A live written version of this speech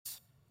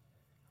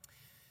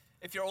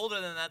If you're older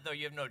than that, though,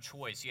 you have no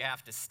choice. You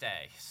have to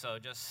stay. So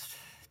just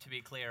to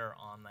be clear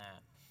on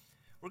that.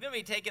 We're going to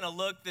be taking a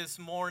look this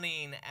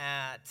morning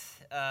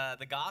at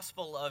the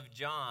Gospel of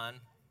John.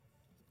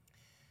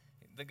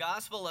 The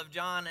Gospel of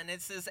John, and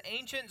it's this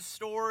ancient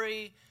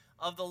story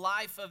of the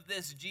life of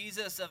this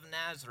Jesus of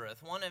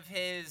Nazareth. One of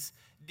his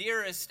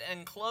dearest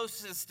and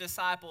closest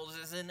disciples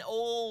is an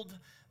old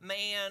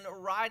man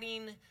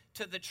writing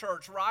to the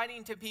church,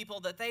 writing to people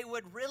that they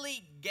would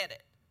really get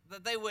it.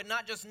 That they would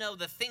not just know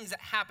the things that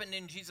happened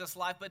in Jesus'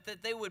 life, but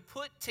that they would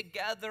put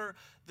together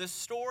the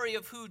story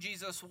of who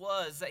Jesus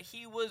was, that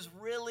he was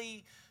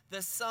really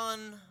the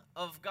Son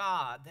of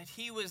God, that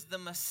he was the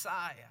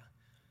Messiah,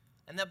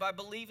 and that by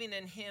believing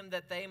in him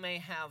that they may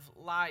have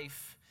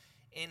life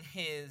in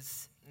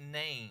his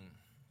name.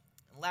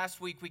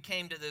 Last week we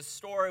came to this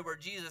story where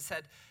Jesus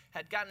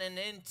had gotten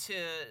into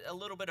a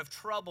little bit of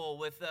trouble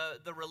with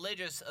the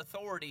religious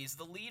authorities,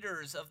 the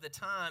leaders of the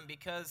time,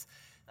 because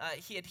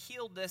he had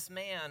healed this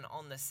man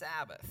on the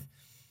Sabbath.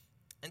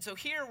 And so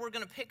here we're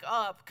going to pick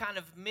up kind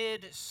of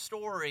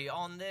mid-story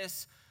on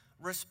this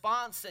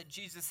response that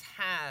Jesus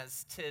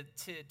has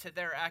to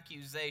their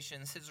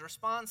accusations, his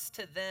response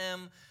to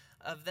them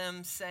of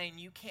them saying,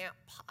 you can't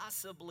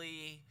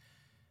possibly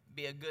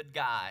be a good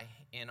guy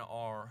in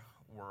our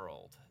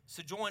world.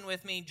 So join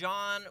with me.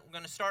 John, we're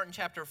going to start in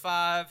chapter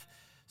 5,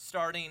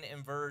 starting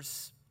in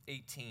verse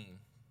 18.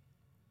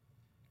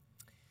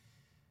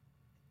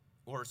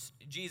 Or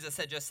Jesus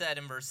had just said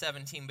in verse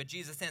 17, but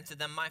Jesus answered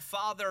them, my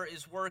Father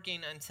is working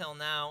until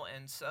now,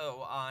 and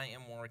so I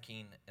am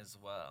working as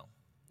well.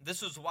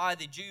 This was why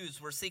the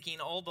Jews were seeking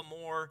all the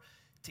more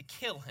to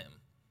kill him,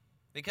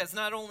 because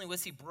not only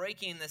was he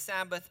breaking the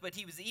Sabbath, but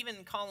he was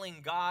even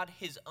calling God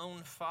his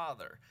own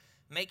Father,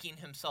 making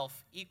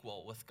himself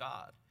equal with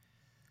God.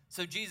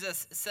 So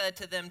Jesus said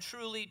to them,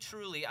 truly,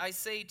 truly, I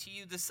say to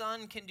you, the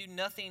Son can do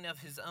nothing of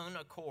his own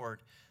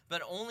accord,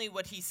 but only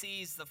what he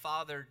sees the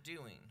Father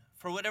doing.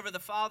 For whatever the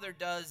Father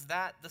does,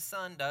 that the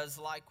Son does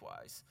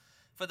likewise.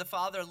 For the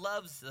Father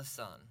loves the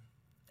Son,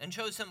 and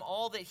shows him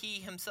all that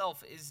he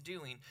himself is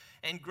doing.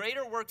 And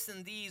greater works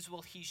than these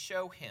will he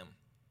show him,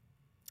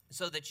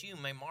 so that you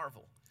may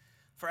marvel.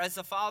 For as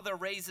the Father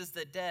raises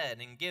the dead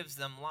and gives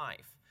them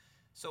life,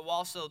 so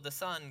also the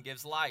Son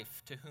gives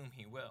life to whom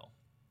he will.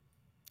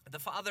 The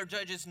Father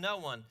judges no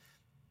one,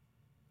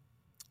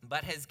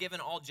 but has given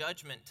all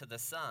judgment to the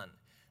Son,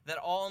 that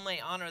all may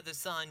honor the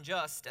Son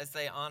just as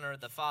they honor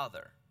the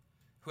Father.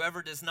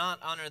 Whoever does not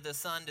honor the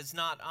Son does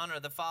not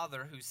honor the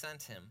Father who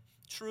sent him.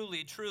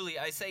 Truly, truly,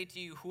 I say to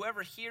you,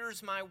 whoever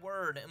hears my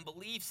word and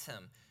believes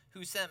him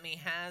who sent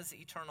me has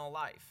eternal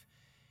life.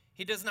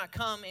 He does not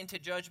come into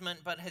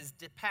judgment, but has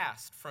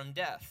passed from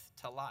death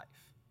to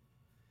life.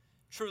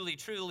 Truly,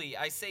 truly,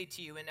 I say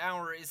to you, an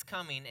hour is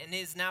coming and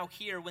is now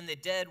here when the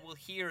dead will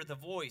hear the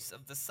voice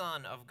of the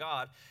Son of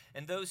God,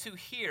 and those who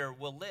hear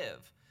will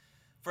live.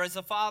 For as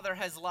the Father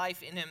has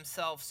life in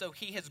himself, so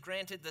he has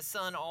granted the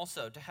Son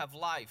also to have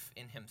life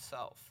in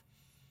himself.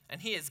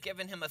 And he has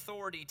given him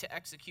authority to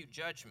execute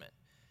judgment,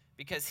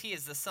 because he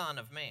is the Son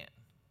of Man.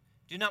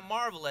 Do not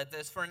marvel at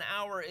this, for an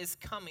hour is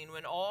coming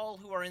when all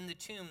who are in the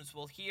tombs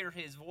will hear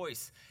his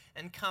voice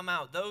and come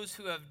out, those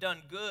who have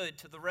done good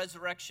to the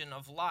resurrection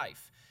of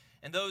life,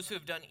 and those who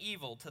have done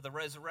evil to the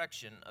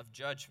resurrection of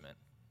judgment.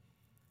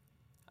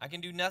 I can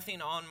do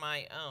nothing on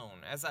my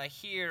own. As I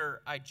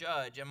hear, I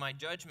judge, and my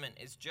judgment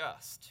is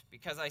just,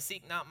 because I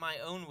seek not my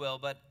own will,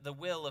 but the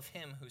will of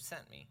him who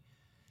sent me.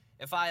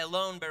 If I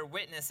alone bear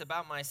witness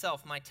about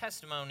myself, my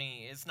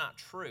testimony is not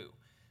true.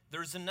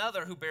 There is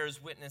another who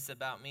bears witness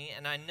about me,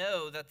 and I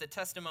know that the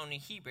testimony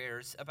he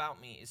bears about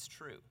me is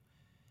true.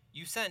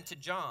 You sent to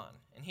John,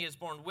 and he has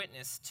borne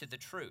witness to the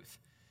truth.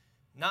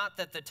 Not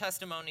that the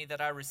testimony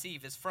that I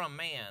receive is from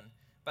man,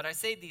 but I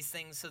say these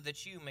things so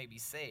that you may be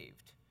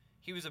saved.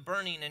 He was a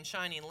burning and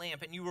shining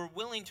lamp, and you were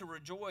willing to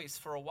rejoice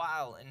for a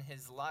while in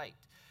his light.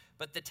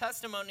 But the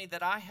testimony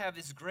that I have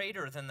is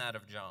greater than that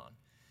of John.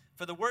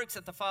 For the works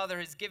that the Father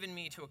has given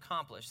me to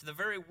accomplish, the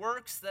very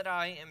works that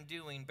I am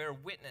doing, bear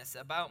witness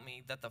about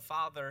me that the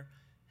Father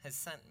has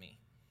sent me.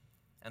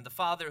 And the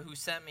Father who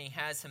sent me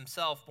has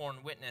himself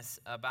borne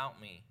witness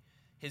about me.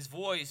 His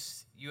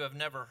voice you have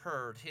never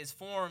heard, his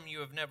form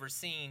you have never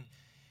seen,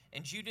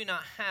 and you do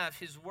not have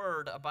his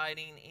word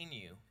abiding in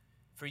you,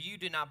 for you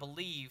do not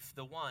believe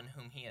the one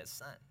whom he has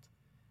sent.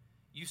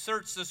 You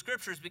search the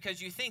scriptures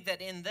because you think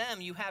that in them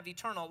you have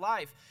eternal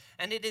life,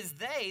 and it is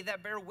they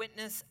that bear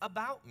witness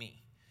about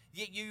me.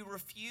 Yet you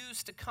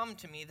refuse to come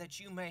to me that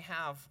you may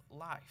have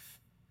life.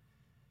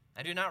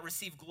 I do not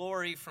receive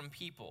glory from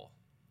people,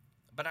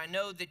 but I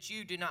know that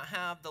you do not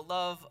have the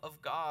love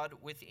of God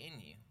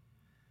within you.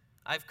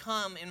 I've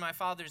come in my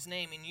Father's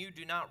name, and you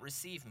do not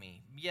receive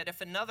me. Yet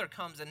if another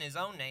comes in his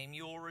own name,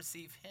 you will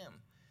receive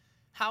him.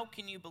 How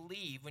can you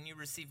believe when you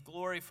receive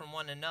glory from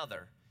one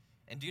another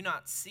and do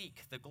not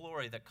seek the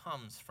glory that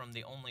comes from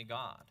the only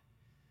God?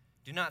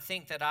 Do not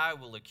think that I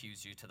will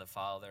accuse you to the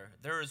Father.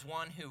 There is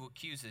one who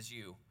accuses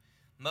you,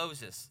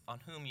 Moses,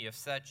 on whom you have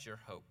set your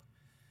hope.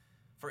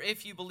 For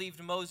if you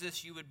believed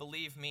Moses, you would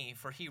believe me,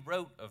 for he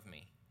wrote of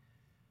me.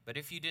 But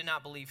if you did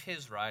not believe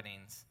his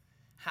writings,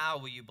 how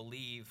will you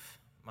believe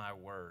my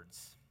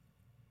words?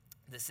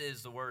 This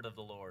is the word of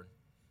the Lord.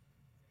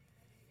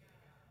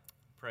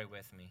 Pray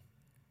with me.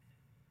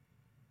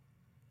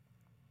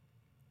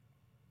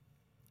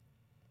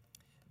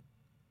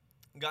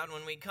 God,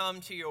 when we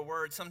come to your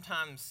word,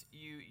 sometimes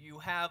you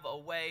have a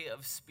way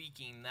of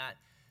speaking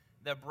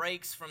that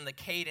breaks from the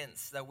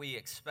cadence that we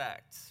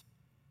expect.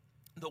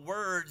 The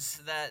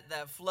words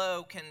that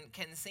flow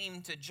can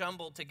seem to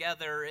jumble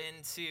together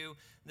into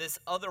this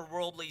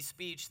otherworldly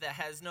speech that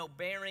has no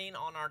bearing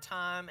on our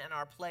time and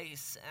our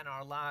place and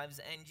our lives.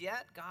 And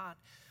yet, God,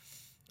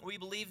 we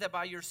believe that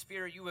by your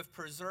Spirit you have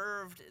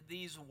preserved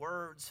these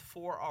words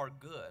for our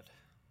good,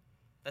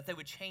 that they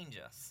would change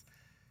us,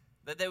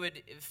 that they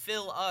would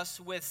fill us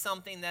with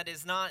something that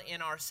is not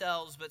in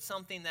ourselves, but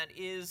something that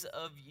is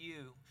of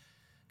you.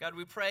 God,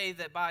 we pray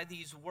that by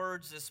these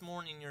words this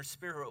morning, your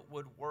Spirit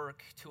would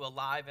work to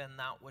aliven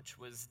that which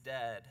was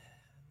dead,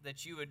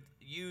 that you would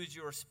use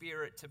your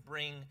Spirit to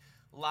bring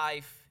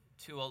life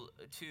to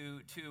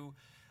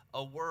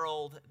a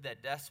world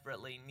that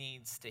desperately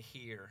needs to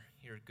hear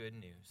your good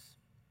news.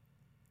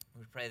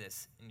 We pray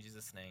this in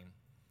Jesus' name.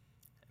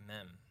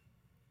 Amen.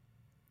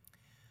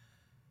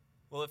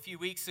 Well, a few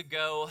weeks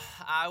ago,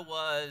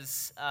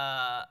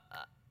 a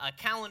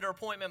calendar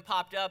appointment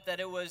popped up that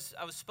I was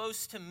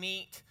supposed to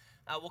meet,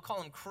 we'll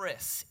call him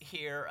Chris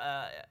here,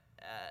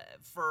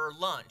 for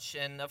lunch.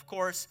 And of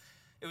course,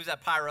 it was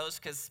at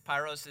Pyros, because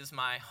Pyros is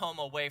my home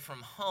away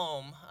from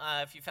home.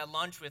 If you've had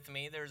lunch with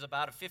me, there's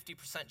about a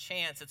 50%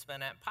 chance it's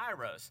been at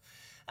Pyros.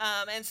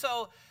 And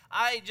so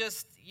I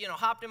just,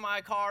 hopped in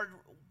my car,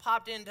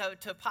 popped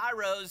into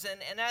Pyros,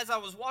 and as I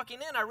was walking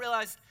in, I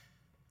realized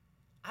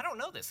I don't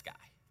know this guy.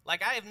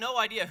 Like, I have no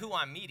idea who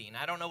I'm meeting.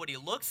 I don't know what he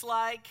looks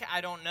like.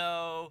 I don't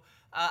know.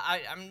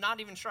 I'm not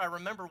even sure I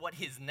remember what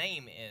his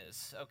name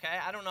is, okay?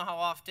 I don't know how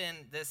often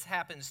this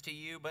happens to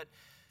you, but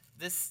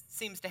this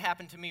seems to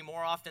happen to me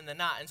more often than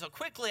not. And so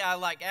quickly,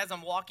 as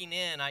I'm walking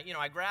in,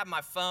 I grab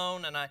my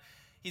phone, and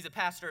he's a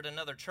pastor at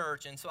another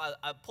church, and so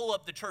I pull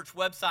up the church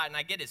website, and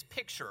I get his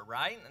picture,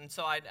 right? And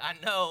so I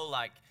know,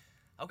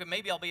 okay,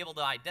 maybe I'll be able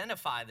to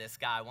identify this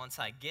guy once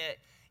I get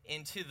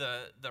into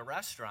the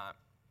restaurant.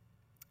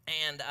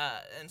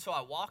 And so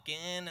I walk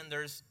in, and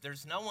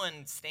there's no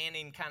one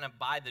standing kind of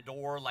by the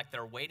door like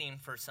they're waiting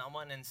for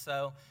someone. And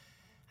so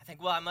I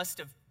think, well, I must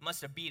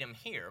have beat him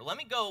here. Let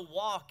me go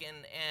walk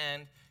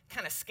and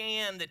kind of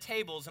scan the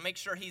tables and make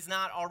sure he's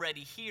not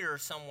already here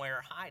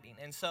somewhere hiding.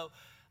 And so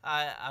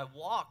I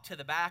walk to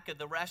the back of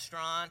the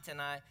restaurant,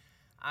 and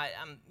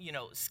I'm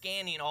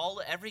scanning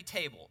every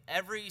table,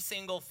 every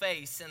single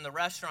face in the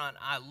restaurant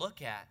I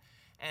look at.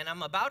 And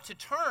I'm about to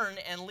turn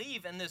and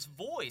leave, and this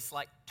voice,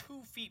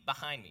 2 feet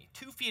behind me,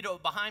 2 feet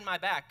behind my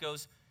back,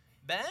 goes,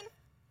 "Ben?"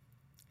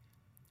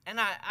 And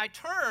I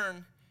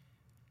turn,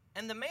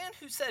 and the man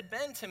who said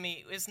Ben to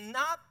me is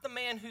not the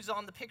man who's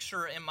on the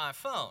picture in my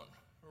phone,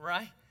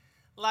 right?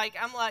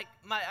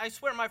 I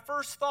swear my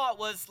first thought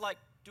was,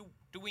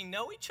 do we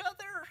know each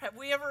other? Have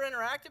we ever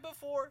interacted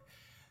before?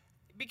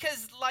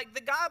 Because,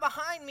 the guy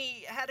behind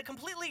me had a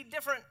completely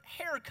different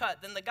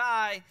haircut than the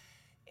guy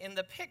in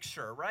the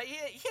picture, right?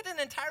 He had an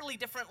entirely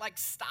different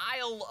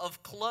style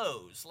of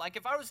clothes.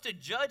 If I was to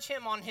judge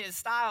him on his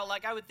style,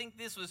 I would think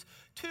this was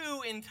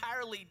two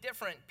entirely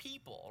different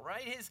people,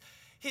 right?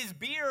 His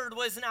beard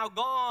was now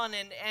gone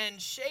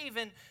and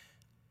shaven.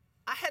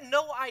 I had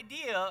no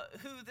idea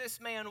who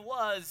this man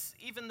was,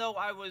 even though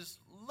I was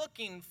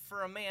looking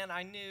for a man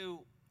I knew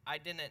I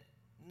didn't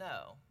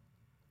know.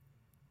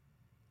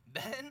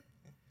 Ben?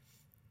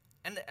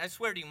 And I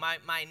swear to you,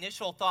 my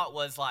initial thought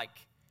was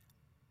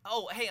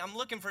oh, hey, I'm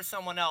looking for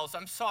someone else.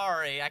 I'm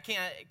sorry. I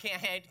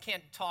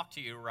can't talk to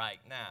you right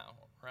now,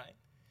 right?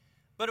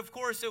 But of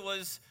course it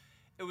was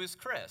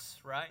Chris,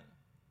 right?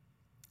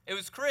 It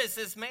was Chris,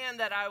 this man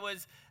that I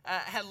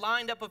had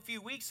lined up a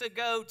few weeks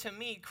ago to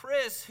meet.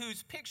 Chris,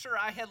 whose picture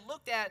I had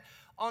looked at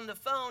on the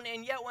phone,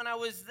 and yet when I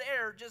was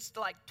there, just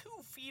 2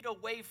 feet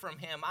away from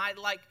him, I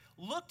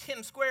looked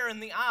him square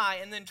in the eye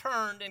and then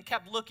turned and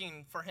kept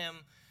looking for him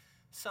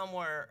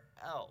somewhere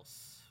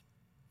else.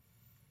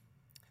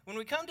 When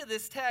we come to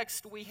this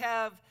text, we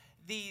have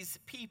these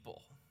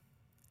people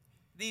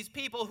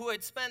who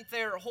had spent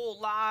their whole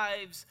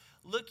lives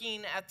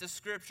looking at the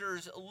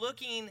scriptures,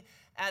 looking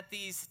at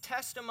these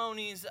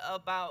testimonies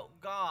about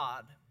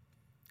God,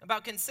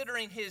 about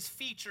considering his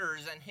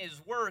features and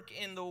his work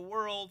in the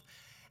world.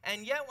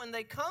 And yet when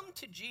they come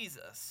to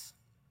Jesus,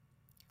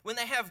 when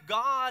they have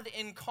God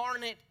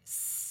incarnate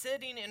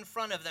sitting in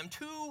front of them,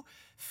 2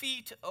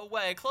 feet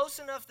away, close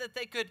enough that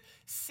they could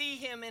see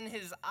him in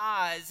his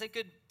eyes, they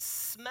could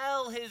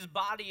smell his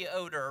body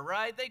odor,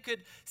 right? They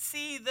could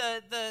see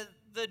the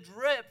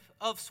drip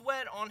of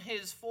sweat on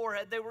his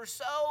forehead. They were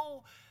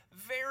so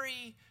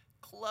very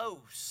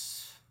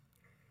close.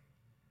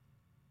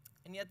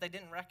 And yet they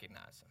didn't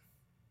recognize him.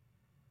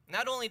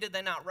 Not only did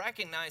they not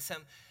recognize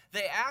him,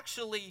 they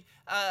actually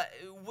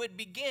would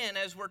begin,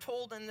 as we're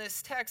told in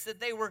this text, that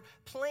they were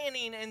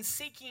planning and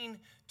seeking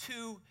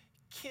to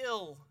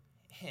kill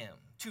him,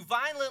 to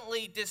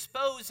violently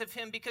dispose of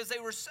him because they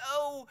were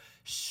so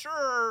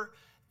sure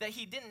that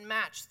he didn't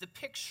match the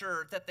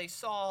picture that they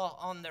saw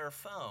on their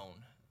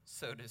phone,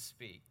 so to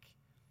speak.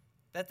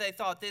 That they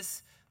thought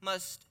this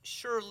must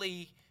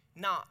surely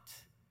not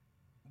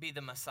be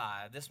the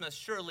Messiah. This must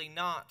surely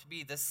not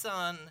be the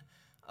Son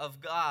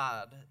of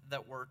God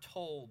that we're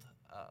told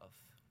of.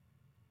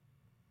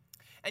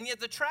 And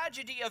yet the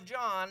tragedy of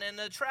John, and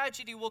the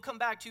tragedy we'll come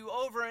back to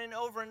over and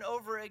over and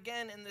over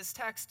again in this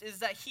text, is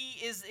that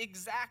he is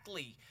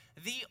exactly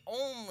the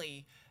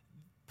only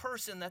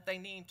person that they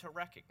need to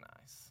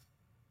recognize.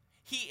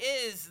 He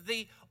is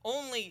the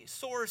only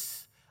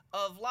source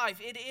of life.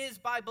 It is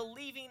by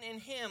believing in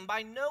him,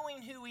 by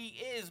knowing who he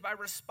is, by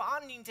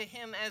responding to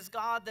him as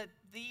God, that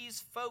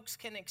these folks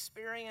can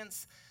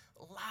experience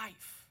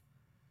life.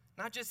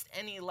 Not just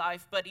any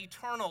life, but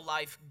eternal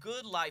life,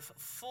 good life,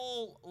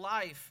 full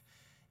life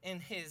in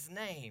his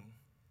name.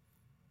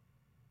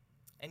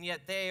 And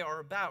yet they are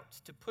about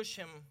to push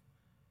him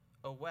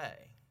away.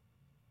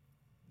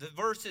 The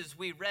verses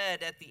we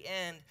read at the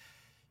end,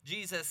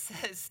 Jesus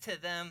says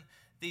to them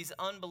these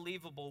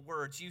unbelievable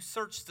words: you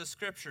search the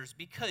scriptures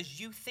because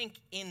you think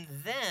in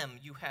them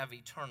you have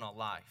eternal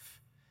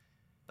life.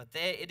 But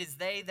it is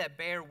they that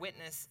bear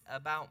witness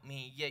about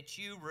me, yet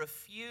you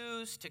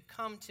refuse to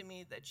come to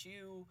me that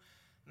you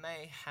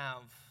may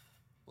have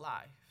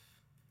life.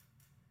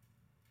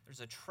 There's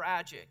a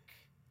tragic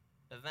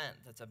event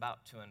that's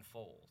about to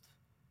unfold.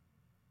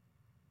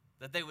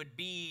 That they would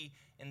be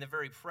in the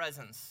very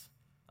presence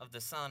of the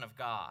Son of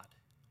God.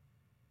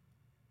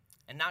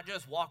 And not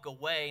just walk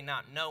away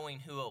not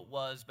knowing who it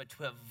was, but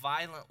to have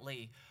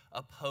violently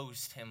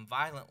opposed him,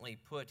 violently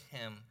put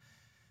him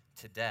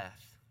to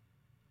death.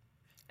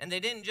 And they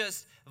didn't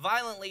just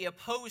violently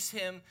oppose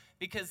him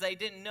because they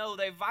didn't know.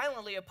 They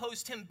violently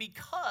opposed him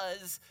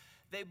because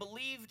they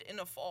believed in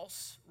a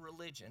false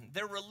religion.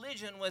 Their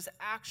religion was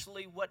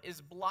actually what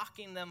is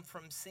blocking them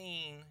from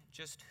seeing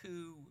just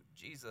who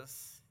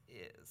Jesus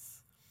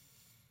is.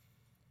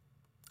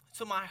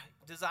 So my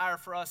desire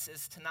for us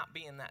is to not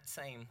be in that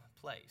same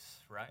place,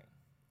 right?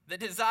 The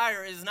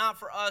desire is not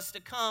for us to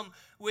come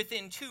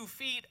within 2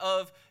 feet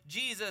of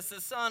Jesus,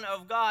 the Son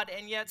of God,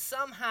 and yet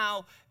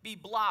somehow be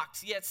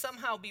blocked, yet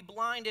somehow be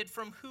blinded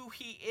from who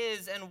he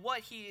is and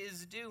what he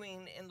is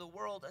doing in the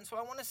world. And so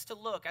I want us to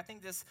look. I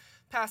think this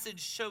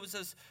passage shows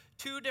us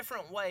 2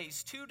 different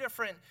ways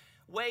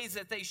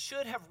that they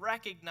should have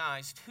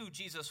recognized who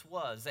Jesus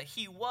was, that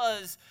he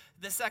was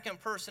the second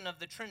person of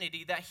the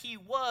Trinity, that he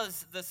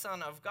was the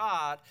Son of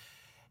God,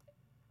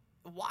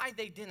 why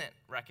they didn't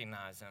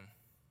recognize him.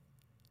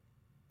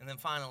 And then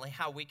finally,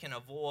 how we can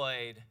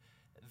avoid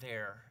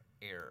their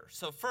error.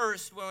 So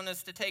first, we want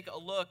us to take a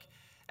look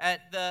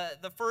at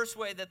the first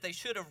way that they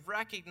should have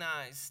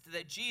recognized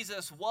that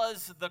Jesus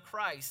was the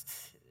Christ.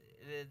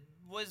 It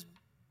was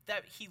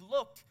that he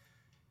looked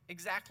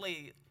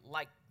exactly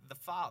like the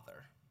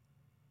Father.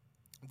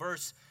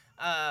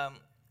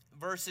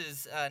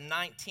 Verses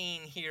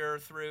 19 here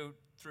through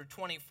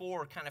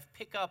 24 kind of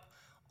pick up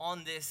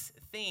on this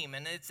theme.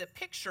 And it's a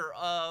picture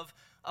of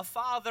a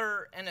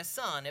father and a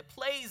son. It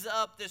plays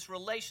up this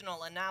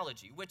relational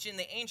analogy, which in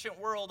the ancient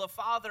world, a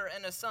father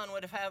and a son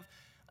would have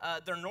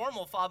their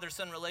normal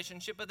father-son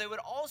relationship, but they would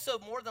also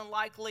more than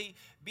likely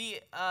be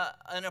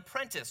an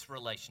apprentice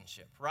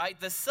relationship, right?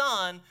 The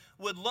son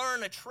would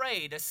learn a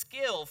trade, a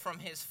skill from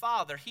his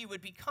father. He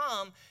would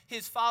become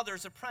his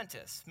father's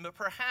apprentice. But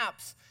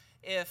perhaps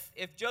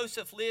if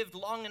Joseph lived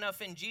long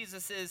enough in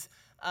Jesus'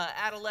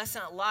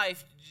 adolescent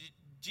life,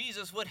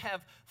 Jesus would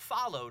have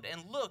followed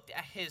and looked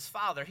at his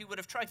father. He would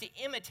have tried to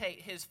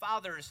imitate his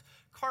father's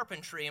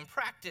carpentry and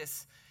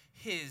practice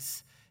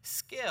his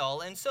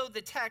skill. And so the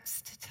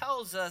text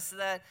tells us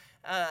that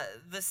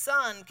the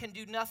son can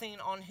do nothing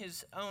on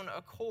his own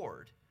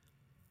accord,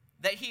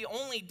 that he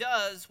only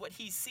does what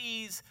he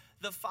sees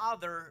the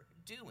father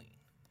doing.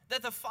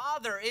 That the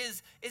father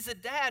is a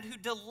dad who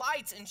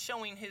delights in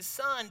showing his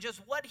son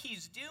just what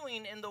he's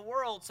doing in the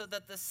world so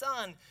that the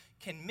son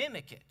can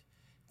mimic it,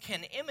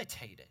 can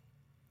imitate it.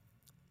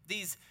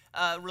 These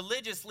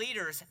religious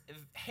leaders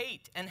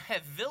hate and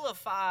have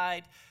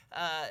vilified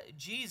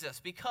Jesus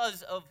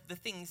because of the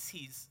things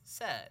he's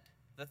said,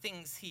 the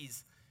things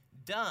he's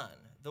done,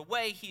 the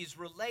way he's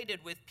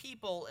related with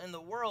people in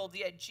the world.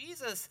 Yet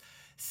Jesus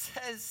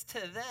says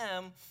to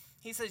them,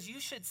 he says, you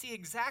should see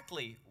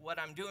exactly what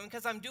I'm doing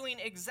because I'm doing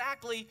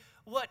exactly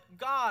what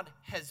God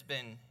has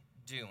been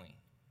doing.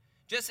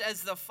 Just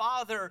as the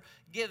Father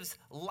gives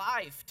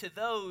life to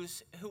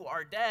those who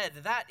are dead,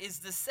 that is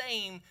the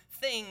same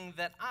thing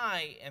that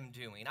I am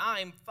doing.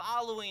 I'm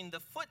following the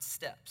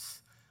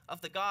footsteps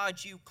of the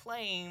God you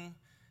claim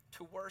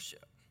to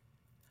worship.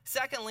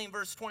 Secondly, in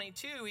verse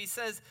 22, he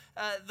says,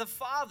 the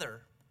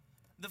Father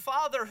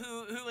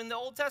who in the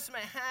Old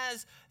Testament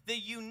has the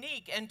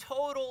unique and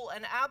total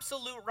and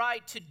absolute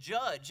right to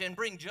judge and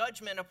bring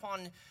judgment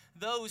upon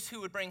those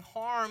who would bring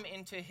harm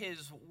into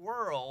his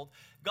world.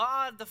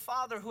 God, the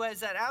Father, who has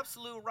that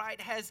absolute right,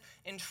 has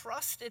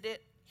entrusted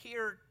it,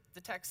 here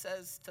the text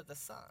says, to the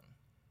Son.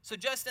 So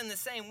just in the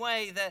same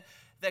way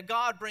that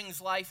God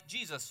brings life,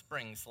 Jesus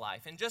brings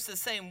life. In just the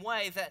same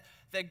way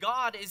that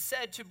God is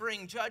said to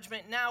bring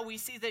judgment, now we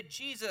see that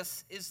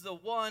Jesus is the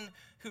one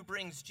who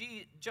brings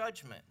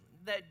judgment.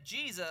 That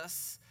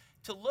Jesus,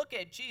 to look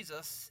at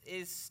Jesus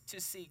is to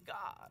see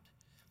God,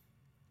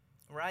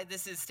 right?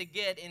 This is to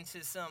get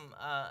into some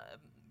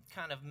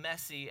kind of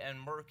messy and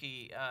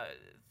murky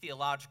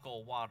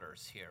theological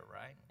waters here,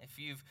 right? If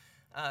you've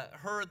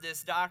heard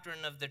this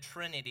doctrine of the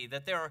Trinity,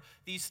 that there are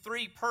these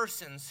three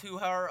persons who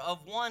are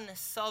of one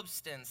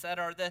substance, that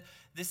are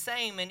the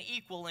same and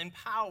equal in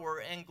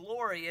power and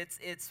glory.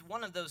 It's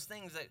one of those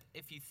things that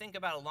if you think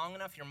about it long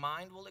enough, your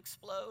mind will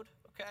explode,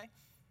 okay?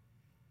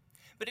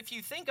 But if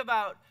you think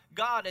about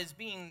God as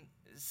being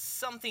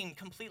something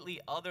completely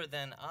other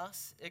than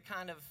us, it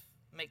kind of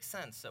makes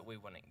sense that we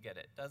wouldn't get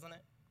it, doesn't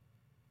it?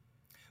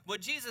 What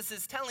Jesus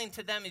is telling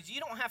to them is you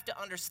don't have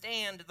to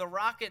understand the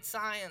rocket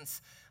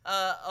science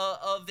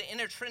of the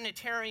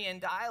intertrinitarian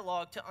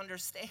dialogue to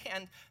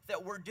understand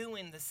that we're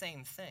doing the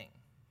same thing.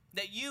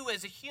 That you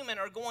as a human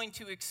are going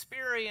to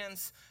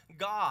experience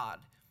God,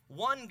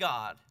 one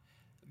God,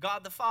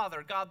 God the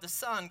Father, God the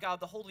Son, God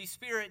the Holy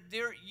Spirit.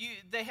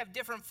 They have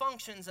different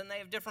functions and they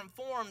have different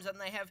forms and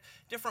they have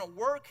different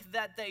work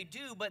that they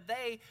do, but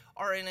they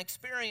are an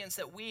experience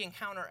that we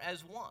encounter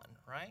as one,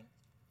 right?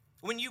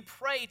 When you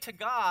pray to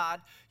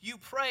God, you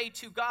pray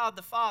to God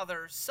the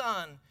Father,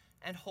 Son,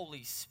 and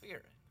Holy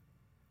Spirit.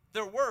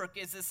 Their work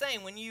is the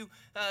same. When you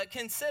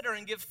consider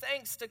and give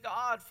thanks to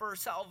God for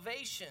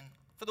salvation,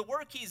 for the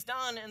work he's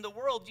done in the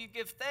world, you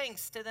give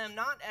thanks to them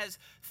not as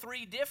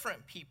three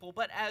different people,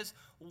 but as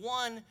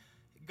one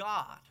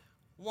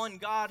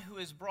God who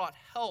has brought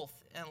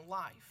health and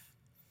life.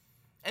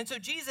 And so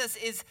Jesus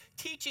is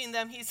teaching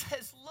them. He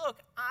says,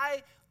 look,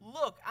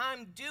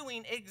 I'm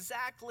doing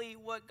exactly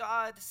what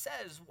God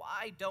says.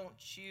 Why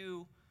don't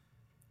you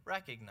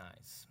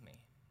recognize me?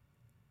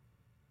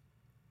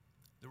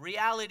 The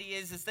reality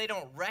is they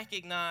don't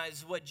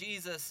recognize what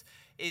Jesus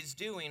is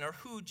doing or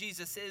who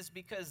Jesus is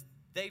because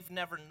they've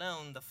never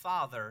known the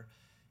Father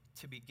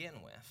to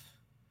begin with.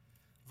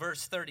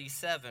 Verse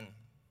 37,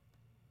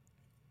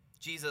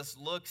 Jesus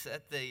looks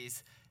at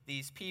these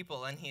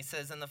people and he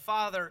says, and the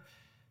Father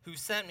who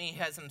sent me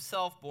has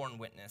himself borne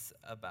witness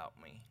about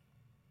me.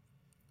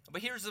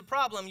 But here's the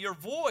problem.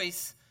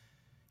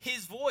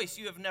 His voice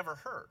you have never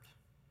heard.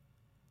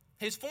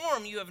 His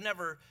form you have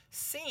never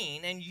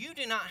seen, and you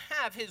do not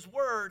have his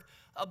word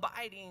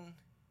abiding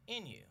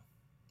in you.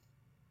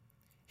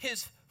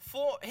 His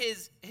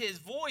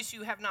voice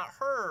you have not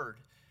heard,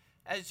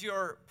 as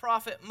your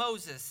prophet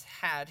Moses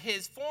had.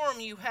 His form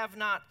you have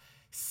not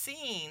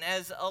seen,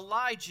 as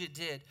Elijah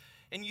did.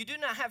 And you do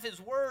not have his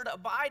word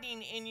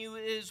abiding in you.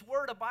 His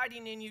word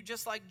abiding in you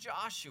just like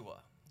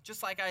Joshua,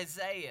 just like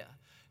Isaiah,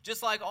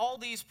 just like all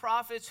these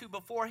prophets who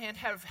beforehand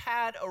have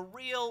had a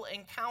real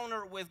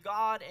encounter with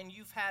God, and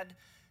you've had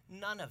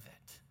none of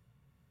it.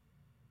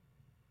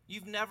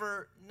 You've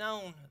never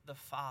known the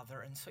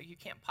Father, and so you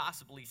can't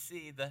possibly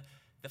see the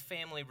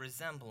family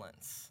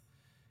resemblance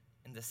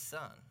in the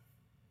Son.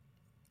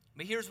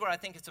 But here's what I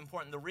think is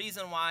important. The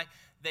reason why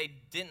they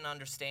didn't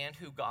understand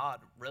who God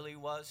really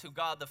was, who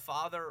God the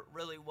Father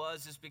really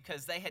was, is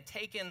because they had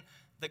taken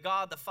the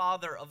God the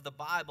Father of the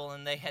Bible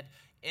and they had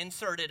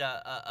inserted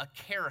a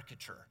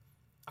caricature,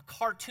 a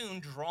cartoon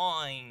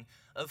drawing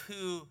of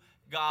who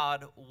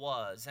God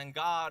was. And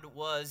God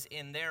was,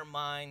 in their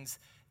minds,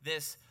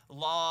 this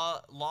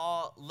law-loving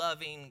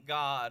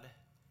God,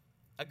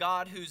 a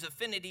God whose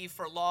affinity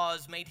for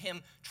laws made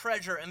him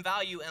treasure and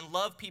value and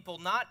love people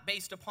not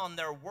based upon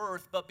their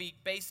worth, but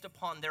based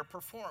upon their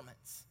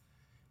performance,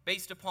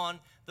 based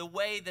upon the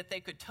way that they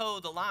could toe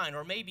the line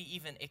or maybe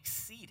even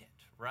exceed it,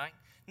 right?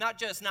 Not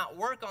just not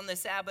work on the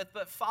Sabbath,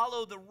 but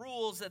follow the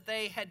rules that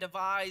they had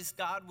devised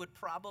God would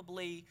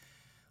probably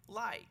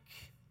like.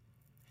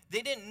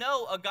 They didn't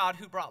know a God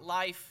who brought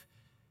life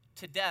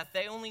to death.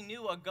 They only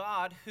knew a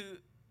God who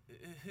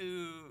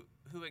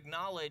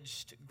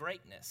acknowledged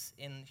greatness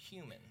in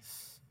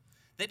humans.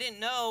 They didn't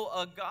know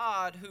a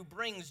God who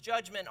brings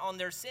judgment on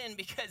their sin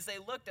because they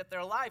looked at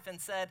their life and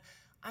said,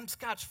 I'm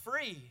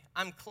scotch-free,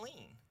 I'm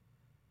clean.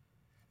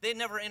 They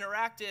never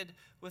interacted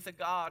with a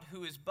God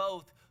who is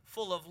both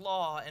full of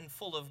law and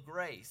full of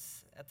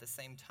grace at the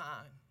same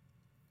time.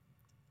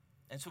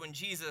 And so when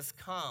Jesus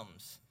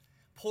comes,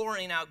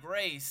 pouring out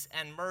grace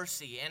and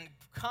mercy and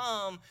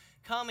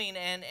coming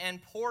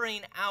and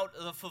pouring out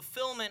the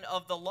fulfillment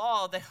of the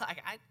law, they're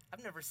like,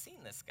 I've never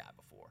seen this guy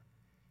before.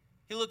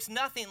 He looks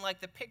nothing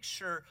like the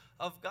picture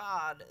of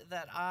God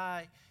that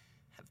I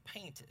have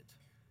painted.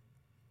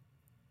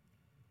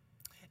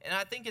 And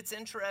I think it's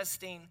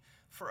interesting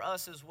for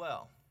us as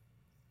well,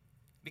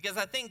 because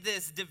I think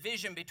this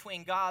division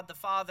between God the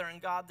Father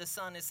and God the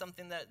Son is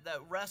something that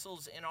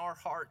wrestles in our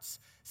hearts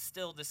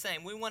still the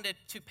same. We wanted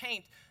to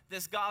paint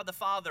this God the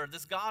Father,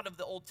 this God of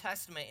the Old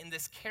Testament, in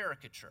this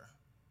caricature.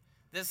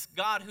 This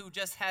God who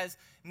just has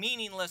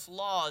meaningless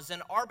laws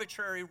and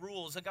arbitrary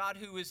rules, a God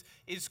who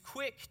is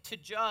quick to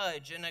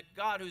judge and a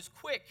God who's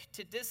quick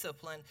to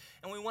discipline.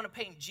 And we want to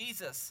paint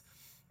Jesus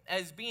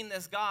as being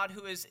this God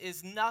who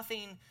is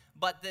nothing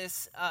but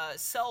this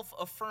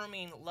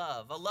self-affirming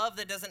love, a love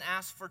that doesn't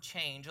ask for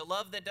change, a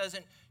love that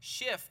doesn't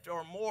shift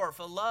or morph,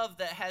 a love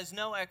that has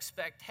no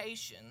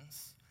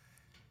expectations,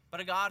 but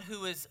a God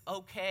who is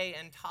okay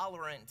and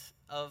tolerant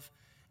of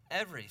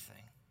everything.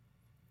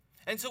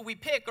 And so we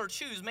pick or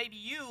choose. Maybe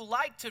you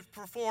like to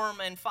perform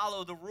and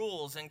follow the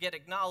rules and get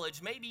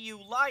acknowledged. Maybe you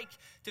like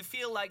to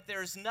feel like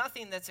there's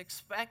nothing that's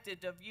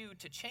expected of you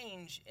to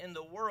change in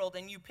the world.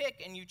 And you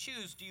pick and you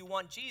choose, do you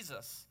want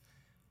Jesus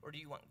or do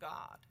you want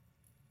God?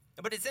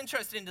 But it's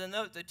interesting to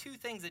note the two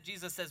things that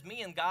Jesus says,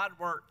 me and God,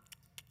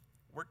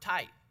 we're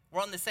tight.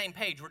 We're on the same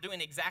page. We're doing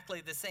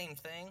exactly the same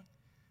thing,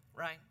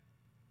 right?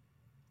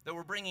 That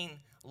we're bringing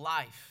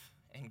life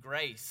and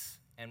grace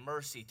and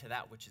mercy to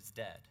that which is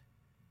dead.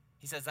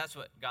 He says that's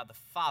what God the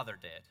Father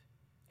did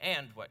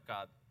and what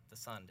God the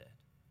Son did.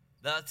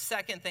 The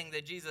second thing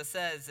that Jesus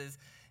says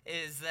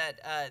is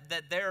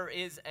that there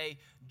is a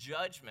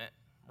judgment,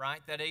 right?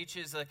 That each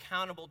is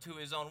accountable to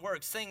his own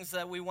works, things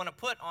that we want to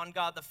put on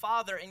God the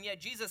Father, and yet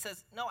Jesus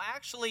says, no,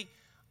 actually,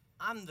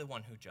 I'm the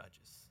one who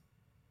judges.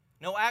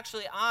 No,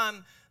 actually,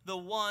 I'm the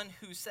one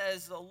who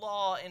says the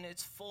law in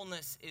its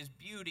fullness is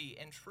beauty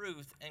and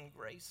truth and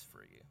grace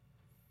for you.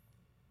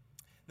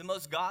 The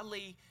most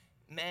godly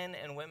men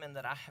and women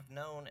that I have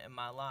known in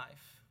my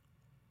life,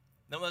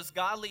 the most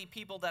godly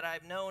people that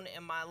I've known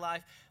in my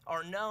life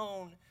are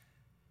known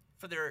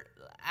for their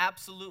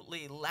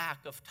absolutely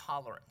lack of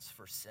tolerance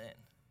for sin.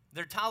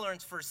 Their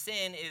tolerance for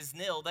sin is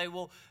nil. They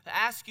will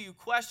ask you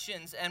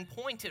questions, and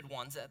pointed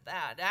ones at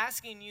that,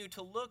 asking you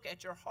to look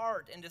at your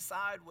heart and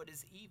decide what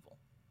is evil.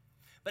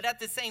 But at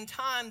the same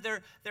time,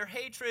 their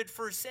hatred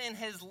for sin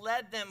has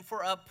led them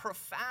for a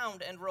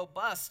profound and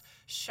robust,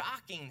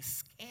 shocking,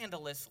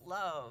 scandalous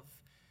love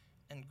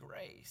and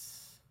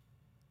grace.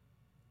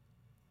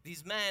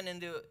 These men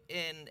and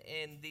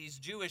these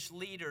Jewish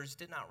leaders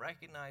did not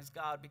recognize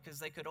God because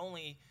they could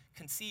only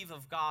conceive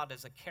of God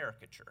as a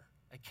caricature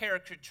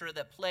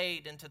that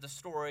played into the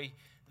story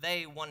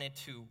they wanted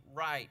to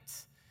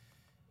write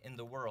in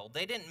the world.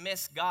 They didn't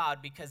miss God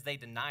because they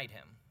denied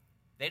him.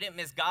 They didn't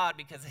miss God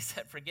because they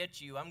said, forget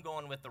you, I'm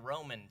going with the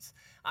Romans.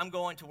 I'm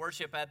going to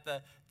worship at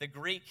the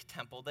Greek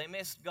temple. They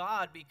missed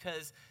God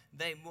because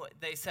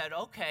they said,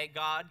 okay,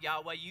 God,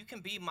 Yahweh, you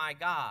can be my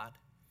God,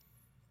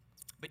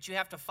 but you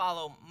have to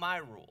follow my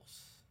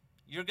rules.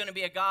 You're going to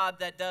be a God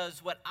that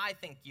does what I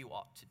think you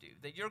ought to do.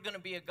 That you're going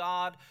to be a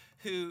God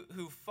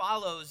who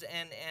follows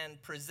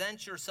and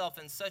presents yourself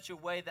in such a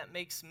way that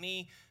makes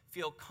me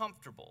feel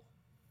comfortable,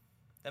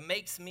 that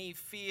makes me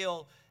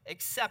feel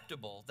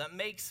acceptable, that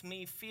makes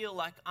me feel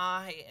like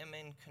I am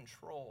in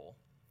control.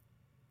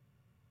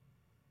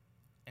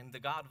 And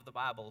the God of the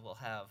Bible will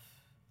have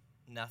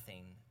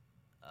nothing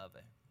of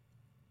it.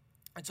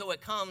 And so it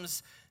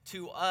comes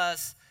to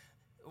us,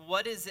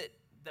 what is it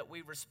that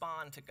we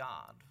respond to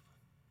God?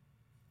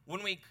 When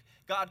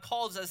God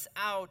calls us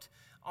out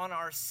on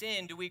our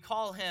sin, do we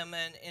call him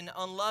an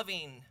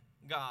unloving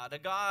God, a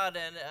God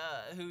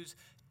whose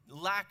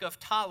lack of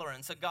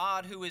tolerance, a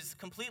God who is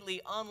completely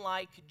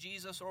unlike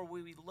Jesus, or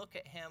will we look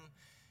at him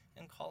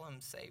and call him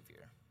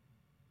Savior?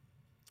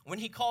 When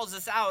he calls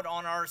us out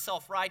on our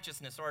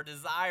self-righteousness or our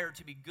desire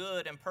to be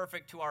good and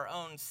perfect to our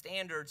own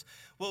standards,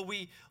 will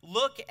we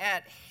look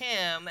at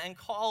him and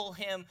call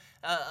him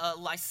a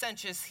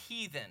licentious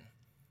heathen?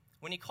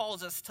 When he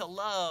calls us to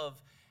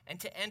love and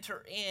to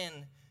enter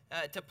in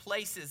to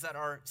places that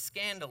are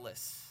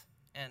scandalous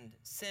and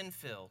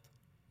sin-filled?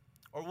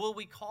 Or will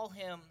we call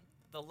him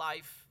the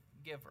life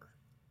giver?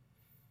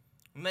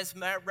 We must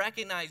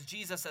recognize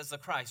Jesus as the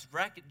Christ,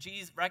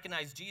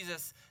 recognize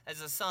Jesus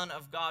as the Son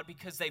of God,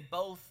 because they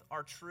both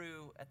are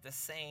true at the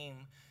same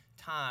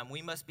time.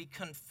 We must be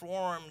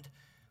conformed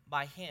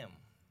by him,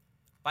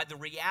 by the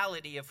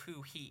reality of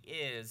who he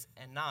is,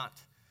 and not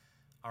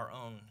our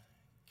own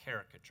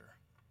caricature.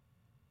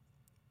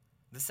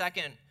 The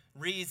second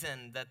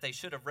reason that they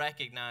should have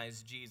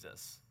recognized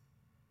Jesus,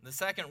 the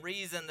second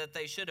reason that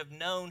they should have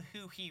known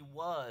who he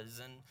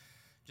was and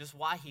just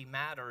why he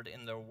mattered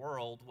in their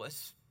world,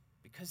 was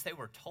because they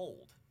were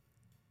told.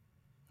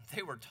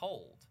 They were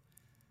told,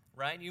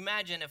 right? You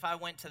imagine if I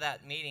went to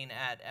that meeting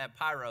at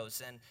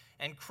Pyros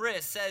and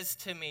Chris says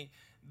to me,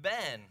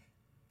 Ben,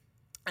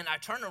 and I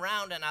turn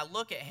around and I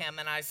look at him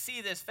and I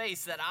see this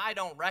face that I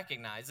don't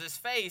recognize, this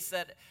face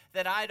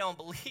that I don't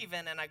believe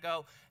in, and I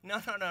go, no,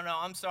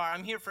 I'm sorry,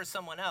 I'm here for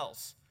someone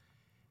else.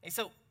 And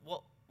so,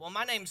 well,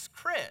 my name's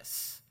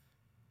Chris.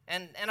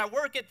 And I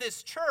work at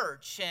this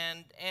church,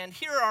 and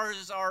here are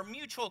our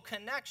mutual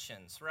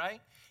connections,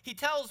 right? He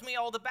tells me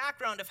all the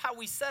background of how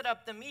we set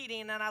up the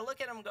meeting, and I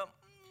look at him and go,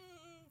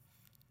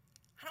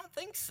 I don't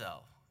think so.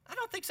 I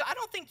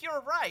don't think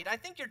you're right. I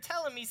think you're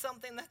telling me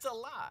something that's a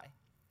lie.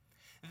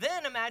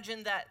 Then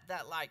imagine that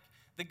like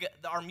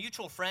our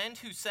mutual friend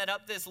who set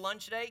up this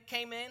lunch date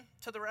came in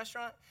to the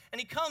restaurant, and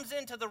he comes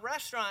into the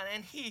restaurant,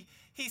 and he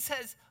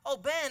says, oh,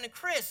 Ben and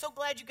Chris, so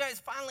glad you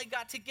guys finally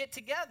got to get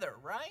together,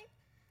 right?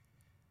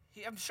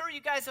 I'm sure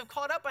you guys have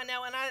caught up by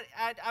now, and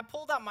I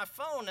pulled out my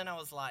phone, and I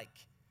was like,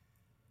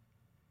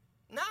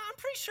 no, I'm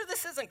pretty sure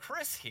this isn't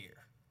Chris here.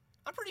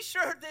 I'm pretty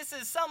sure this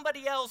is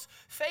somebody else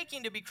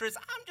faking to be Chris.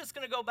 I'm just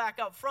going to go back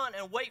up front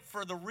and wait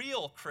for the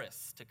real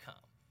Chris to come.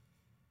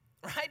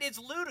 Right? It's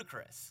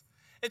ludicrous.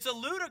 It's a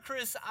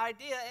ludicrous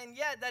idea, and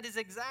yet that is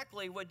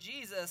exactly what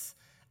Jesus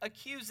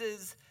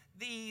accuses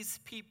these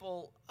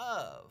people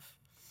of.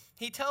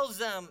 He tells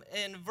them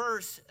in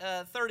verse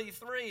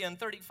 33 and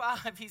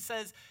 35, he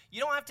says,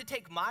 you don't have to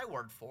take my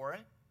word for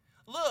it.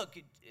 Look,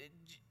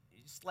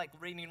 it's like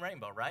reading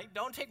Rainbow, right?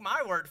 Don't take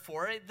my word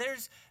for it.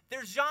 There's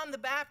John the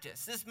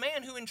Baptist, this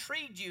man who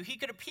intrigued you. He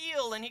could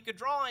appeal and he could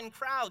draw in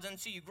crowds, and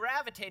so you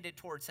gravitated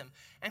towards him.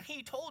 And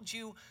he told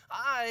you,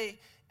 I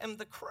am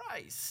the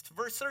Christ.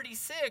 Verse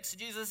 36,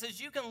 Jesus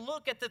says, you can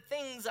look at the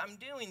things I'm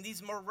doing,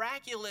 these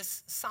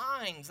miraculous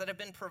signs that have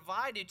been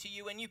provided to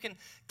you, and you can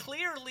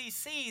clearly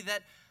see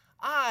that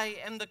I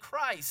am the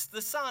Christ,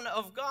 the Son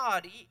of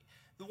God,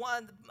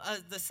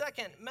 the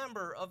second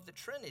member of the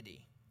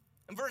Trinity.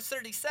 In verse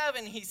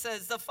 37, he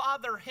says, the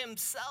Father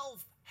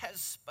himself has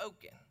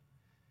spoken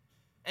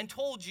and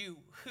told you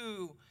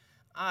who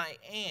I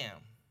am.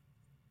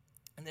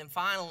 And then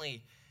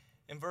finally,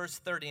 in verse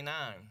 39,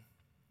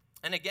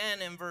 and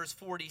again in verse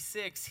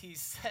 46, he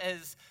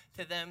says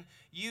to them,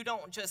 you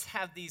don't just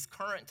have these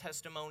current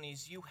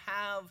testimonies, you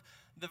have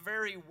the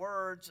very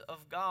words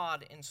of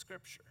God in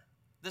Scripture.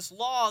 This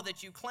law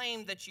that you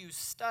claim that you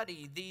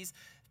study, these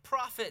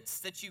prophets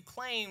that you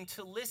claim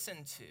to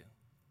listen to,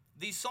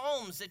 these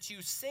psalms that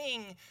you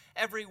sing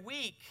every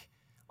week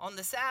on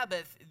the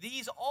Sabbath,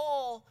 these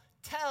all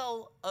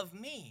tell of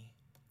me.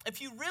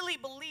 If you really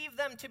believe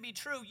them to be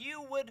true,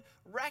 you would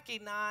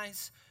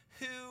recognize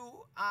who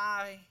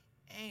I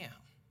am.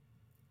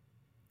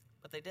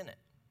 But they didn't.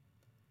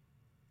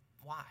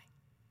 Why?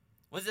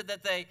 Was it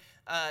that they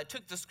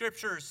took the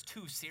Scriptures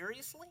too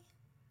seriously?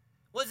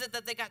 Was it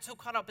that they got so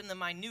caught up in the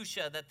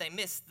minutia that they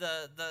missed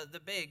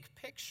the big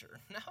picture?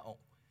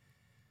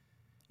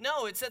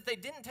 No, it's that they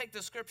didn't take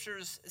the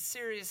Scriptures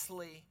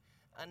seriously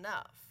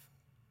enough.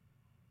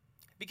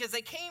 Because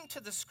they came to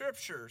the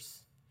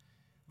Scriptures,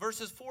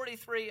 verses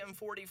 43 and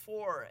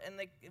 44, and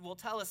they will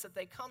tell us that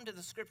they come to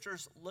the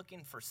Scriptures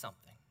looking for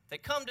something. They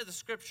come to the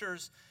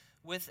Scriptures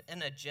with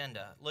an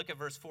agenda. Look at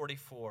verse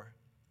 44.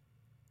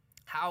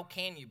 How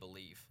can you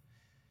believe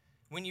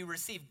when you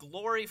receive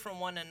glory from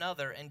one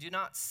another and do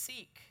not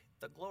seek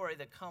the glory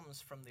that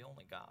comes from the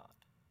only God?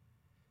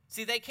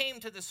 See, they came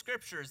to the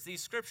Scriptures,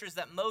 these Scriptures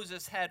that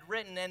Moses had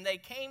written, and they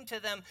came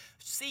to them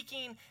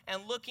seeking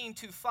and looking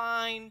to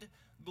find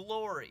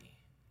glory,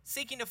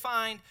 seeking to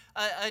find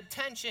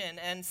attention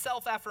and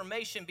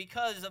self-affirmation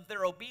because of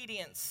their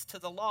obedience to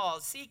the law,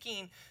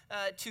 seeking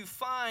to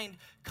find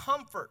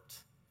comfort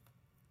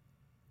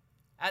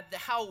at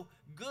how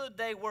good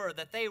they were,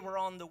 that they were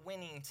on the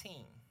winning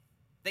team.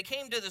 They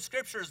came to the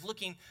Scriptures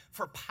looking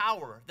for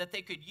power that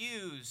they could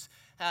use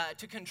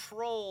to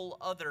control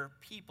other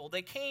people.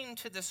 They came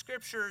to the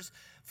Scriptures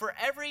for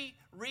every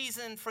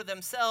reason for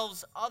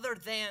themselves other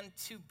than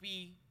to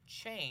be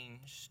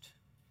changed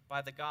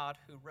by the God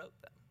who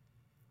wrote them.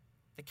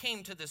 They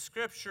came to the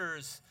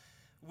Scriptures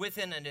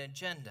within an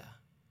agenda.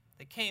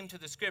 They came to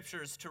the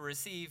Scriptures to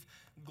receive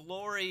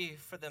glory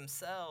for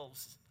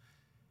themselves,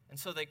 and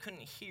so they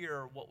couldn't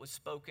hear what was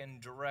spoken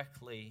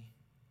directly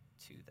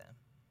to them.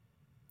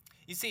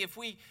 You see, if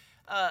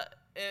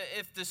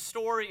the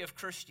story of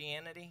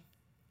Christianity,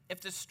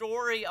 if the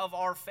story of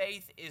our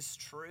faith is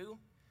true,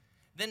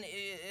 then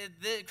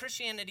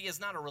Christianity is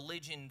not a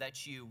religion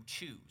that you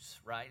choose,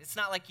 right? It's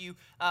not like you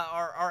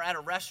are at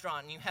a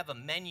restaurant and you have a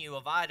menu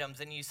of items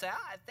and you say,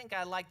 I think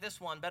I like this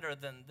one better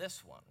than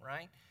this one,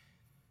 right?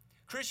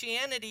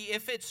 Christianity,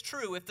 if it's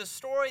true, if the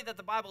story that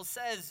the Bible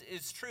says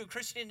is true,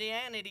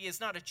 Christianity is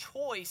not a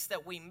choice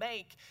that we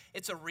make,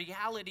 it's a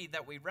reality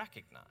that we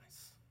recognize.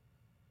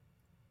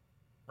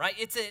 Right?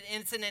 It's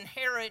an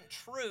inherent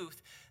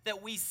truth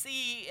that we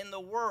see in the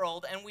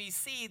world, and we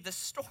see the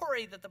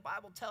story that the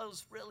Bible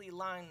tells really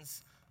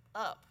lines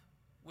up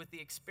with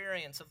the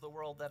experience of the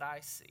world that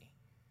I see.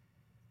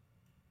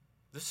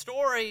 The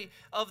story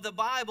of the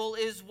Bible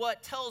is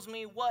what tells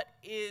me what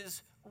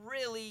is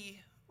really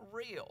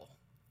real.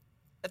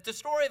 If the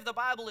story of the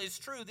Bible is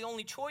true, the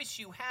only choice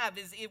you have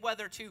is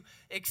whether to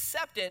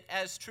accept it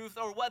as truth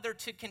or whether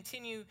to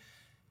continue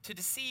to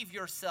deceive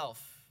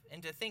yourself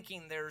into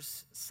thinking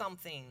there's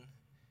something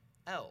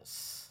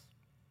else.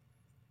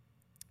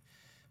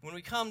 When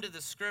we come to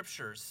the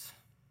Scriptures,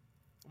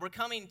 we're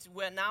coming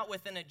not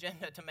with an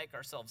agenda to make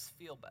ourselves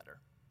feel better,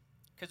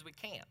 because we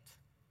can't.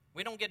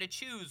 We don't get to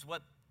choose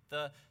what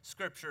the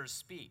Scriptures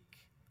speak.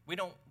 We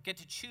don't get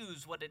to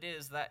choose what it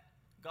is that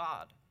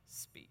God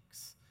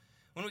speaks.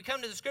 When we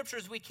come to the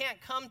Scriptures, we can't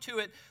come to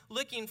it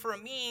looking for a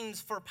means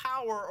for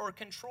power or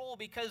control,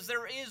 because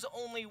there is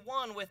only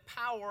one with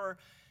power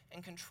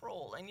and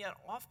control. And yet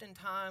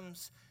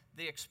oftentimes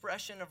the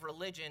expression of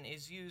religion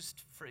is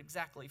used for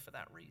exactly for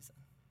that reason.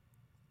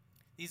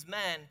 These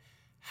men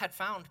had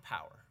found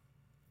power.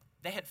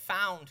 They had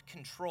found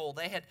control.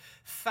 They had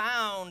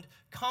found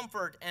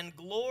comfort and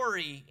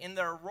glory in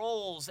their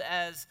roles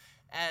as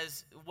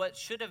as what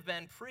should have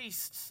been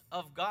priests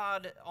of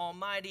God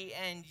Almighty,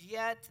 and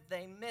yet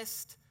they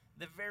missed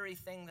the very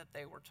thing that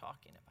they were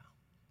talking about,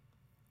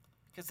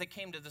 because they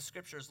came to the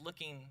scriptures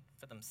looking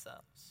for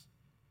themselves.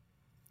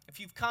 If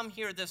you've come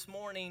here this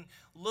morning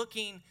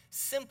looking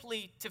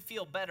simply to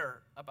feel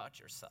better about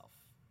yourself,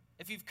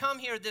 if you've come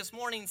here this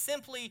morning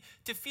simply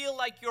to feel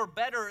like you're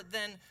better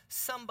than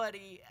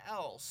somebody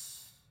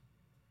else,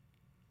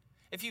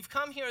 if you've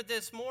come here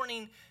this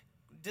morning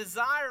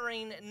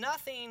desiring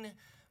nothing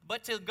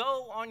but to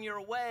go on your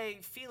way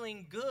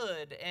feeling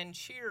good and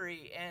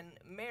cheery and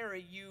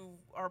merry, you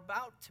are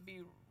about to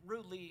be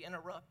rudely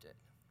interrupted.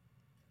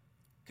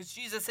 Because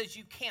Jesus says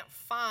you can't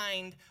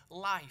find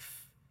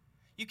life.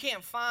 You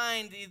can't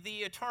find the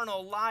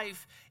eternal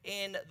life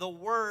in the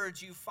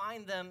words. You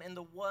find them in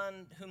the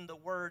one whom the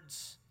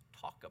words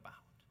talk about.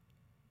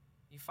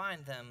 You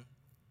find them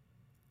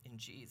in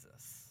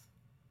Jesus.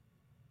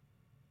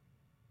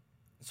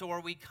 So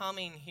are we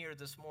coming here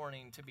this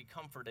morning to be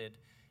comforted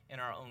in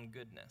our own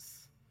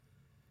goodness?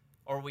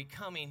 Or are we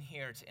coming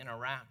here to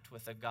interact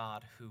with a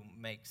God who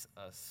makes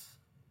us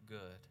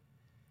good?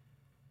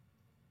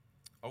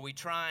 Are we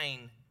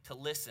trying to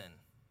listen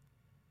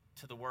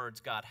to the words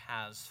God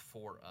has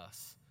for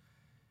us?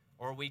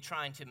 Or are we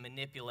trying to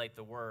manipulate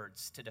the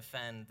words to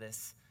defend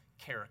this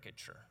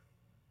caricature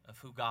of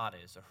who God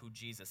is or who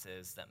Jesus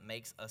is that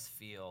makes us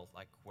feel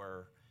like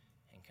we're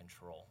in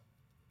control?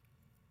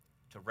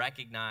 To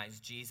recognize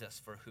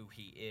Jesus for who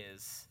he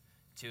is,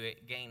 to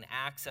gain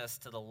access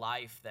to the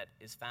life that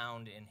is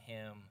found in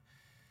him,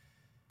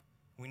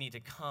 we need to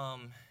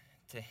come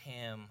to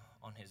him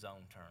on his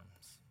own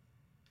terms.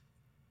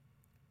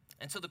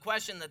 And so the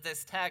question that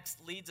this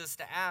text leads us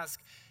to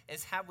ask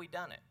is, have we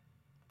done it?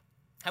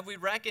 Have we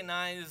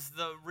recognized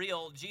the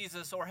real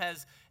Jesus, or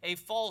has a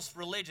false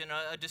religion,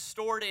 a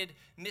distorted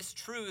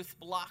mistruth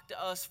blocked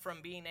us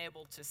from being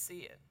able to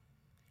see it?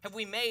 Have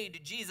we made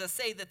Jesus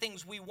say the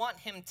things we want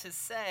him to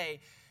say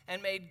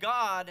and made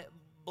God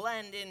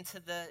blend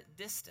into the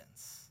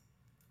distance?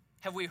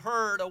 Have we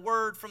heard a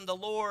word from the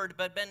Lord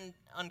but been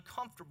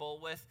uncomfortable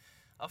with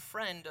a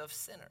friend of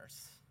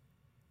sinners?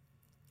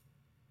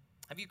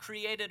 Have you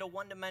created a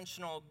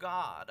one-dimensional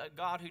God, a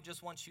God who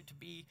just wants you to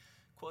be,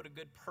 quote, a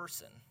good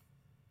person?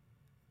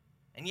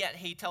 And yet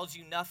he tells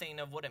you nothing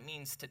of what it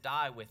means to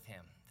die with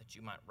him, that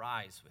you might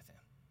rise with him.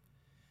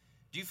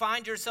 Do you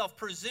find yourself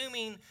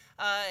presuming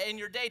in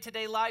your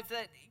day-to-day life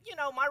that,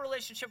 my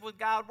relationship with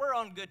God, we're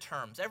on good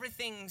terms,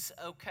 everything's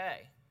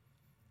okay?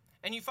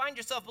 And you find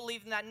yourself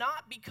believing that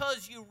not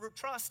because you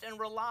trust and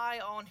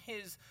rely on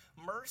his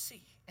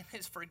mercy and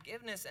his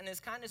forgiveness and his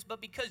kindness, but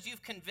because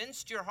you've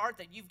convinced your heart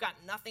that you've got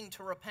nothing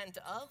to repent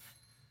of?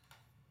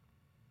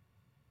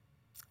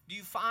 Do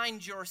you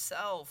find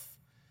yourself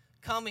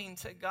coming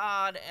to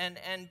God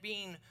and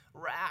being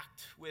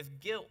racked with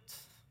guilt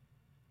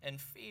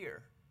and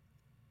fear?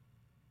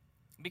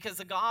 Because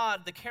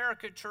the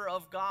caricature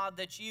of God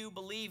that you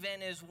believe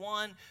in is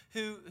one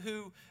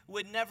who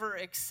would never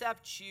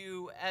accept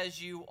you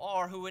as you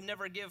are, who would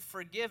never give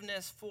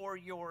forgiveness for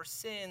your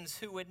sins,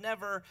 who would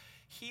never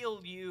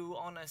heal you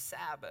on a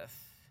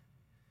Sabbath.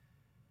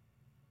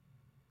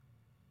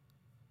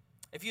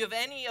 If you have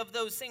any of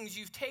those things,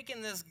 you've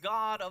taken this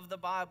God of the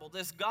Bible,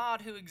 this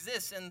God who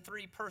exists in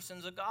three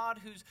persons, a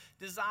God whose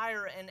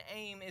desire and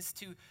aim is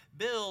to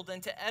build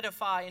and to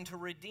edify and to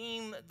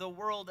redeem the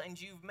world, and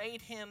you've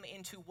made him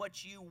into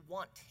what you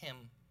want him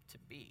to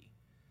be,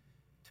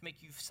 to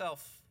make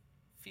yourself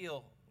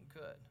feel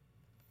good.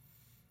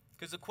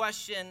 Because the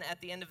question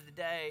at the end of the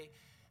day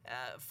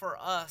for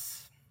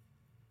us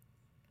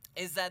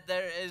is that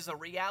there is a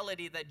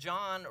reality that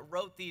John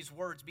wrote these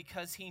words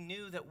because he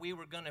knew that we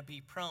were going to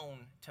be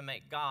prone to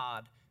make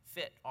God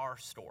fit our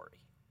story.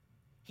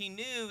 He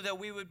knew that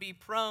we would be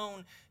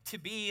prone to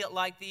be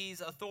like these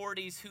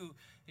authorities who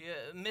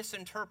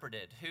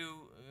misinterpreted,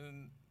 who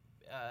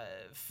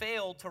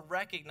failed to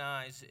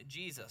recognize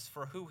Jesus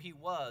for who he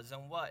was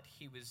and what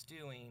he was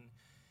doing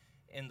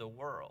in the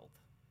world.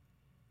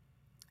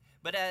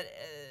 But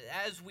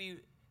as we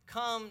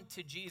come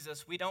to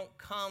Jesus, we don't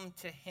come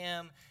to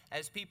him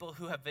as people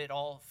who have it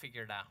all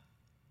figured out.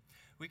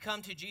 We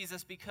come to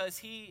Jesus because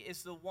he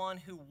is the one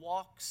who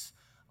walks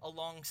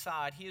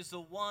alongside. He is the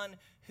one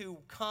who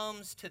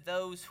comes to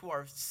those who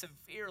are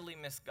severely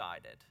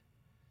misguided.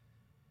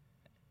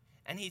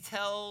 And he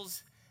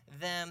tells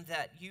them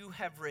that you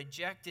have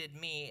rejected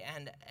me,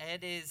 and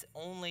it is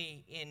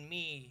only in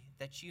me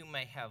that you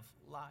may have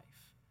life.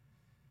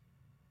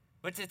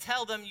 But to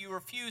tell them you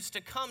refuse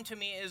to come to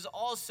me is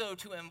also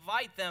to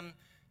invite them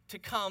to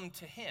come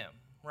to him,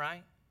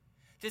 right?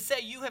 To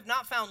say you have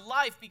not found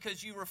life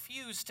because you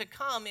refuse to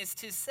come is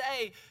to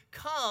say,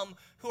 come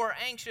who are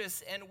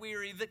anxious and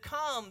weary.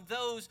 Come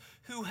those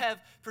who have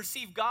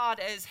perceived God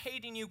as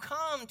hating you.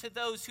 Come to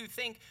those who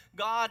think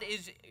God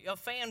is a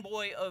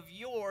fanboy of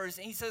yours.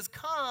 And he says,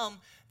 come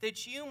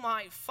that you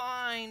might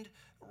find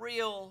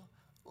real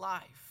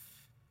life.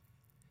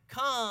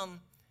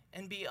 Come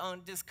and be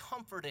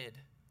discomforted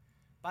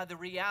by the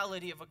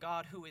reality of a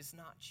God who is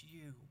not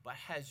you, but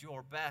has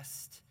your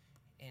best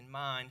in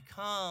mind.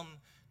 Come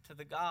to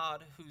the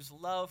God whose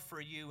love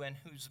for you and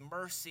whose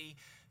mercy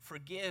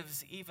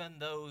forgives even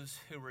those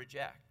who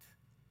reject,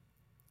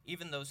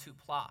 even those who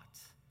plot,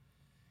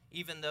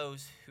 even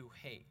those who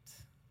hate.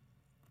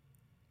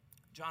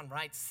 John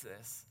writes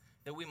this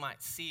that we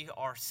might see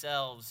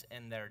ourselves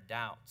in their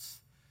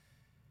doubts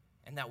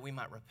and that we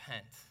might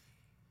repent.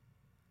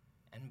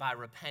 And by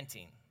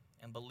repenting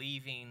and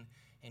believing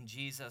in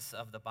Jesus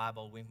of the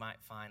Bible, we might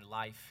find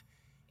life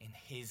in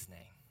his name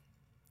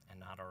and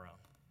not our own.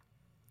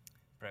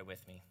 Pray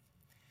with me.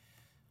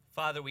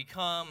 Father, we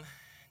come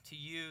to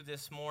you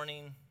this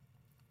morning,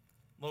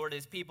 Lord,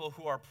 as people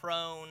who are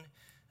prone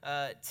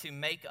to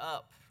make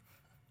up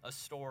a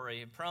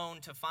story, prone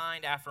to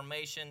find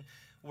affirmation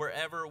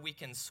wherever we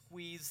can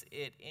squeeze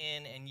it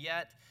in, and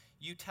yet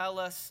you tell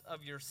us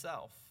of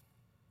yourself.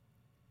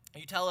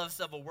 You tell us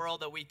of a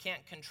world that we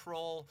can't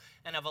control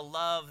and of a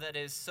love that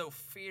is so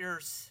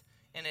fierce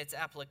in its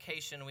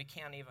application we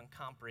can't even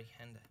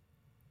comprehend it.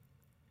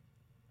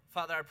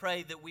 Father, I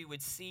pray that we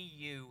would see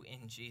you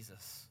in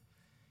Jesus,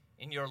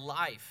 in your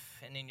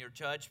life and in your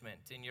judgment,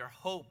 in your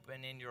hope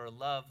and in your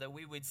love, that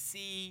we would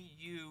see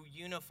you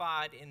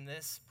unified in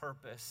this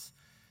purpose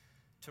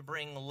to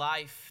bring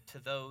life to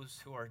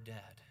those who are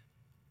dead,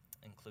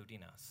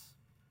 including us.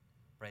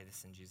 Pray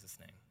this in Jesus'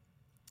 name.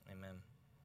 Amen.